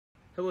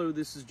Hello,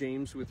 this is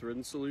James with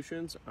Rodent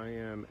Solutions. I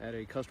am at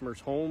a customer's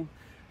home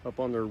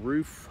up on their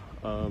roof.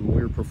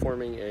 We're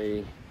performing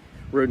a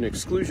rodent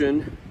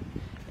exclusion,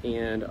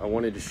 and I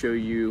wanted to show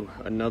you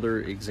another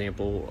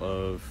example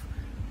of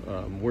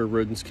where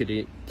rodents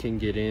can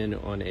get in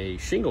on a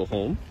shingle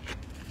home.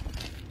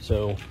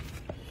 So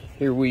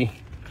here we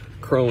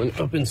crawling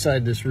up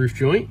inside this roof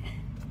joint.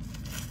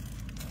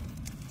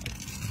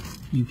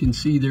 You can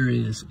see there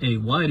is a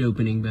wide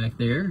opening back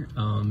there.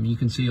 You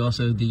can see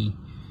also the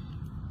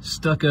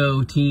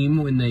stucco team,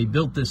 when they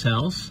built this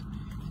house,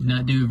 did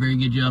not do a very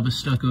good job of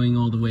stuccoing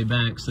all the way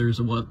back, so there's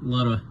a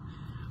lot of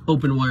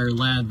open wire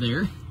lab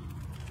there.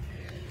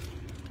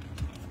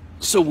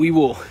 So we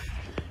will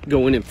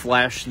go in and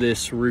flash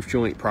this roof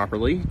joint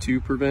properly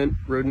to prevent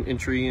rodent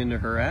entry into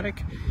her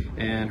attic,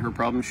 and her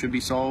problem should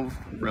be solved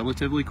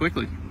relatively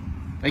quickly.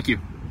 Thank you.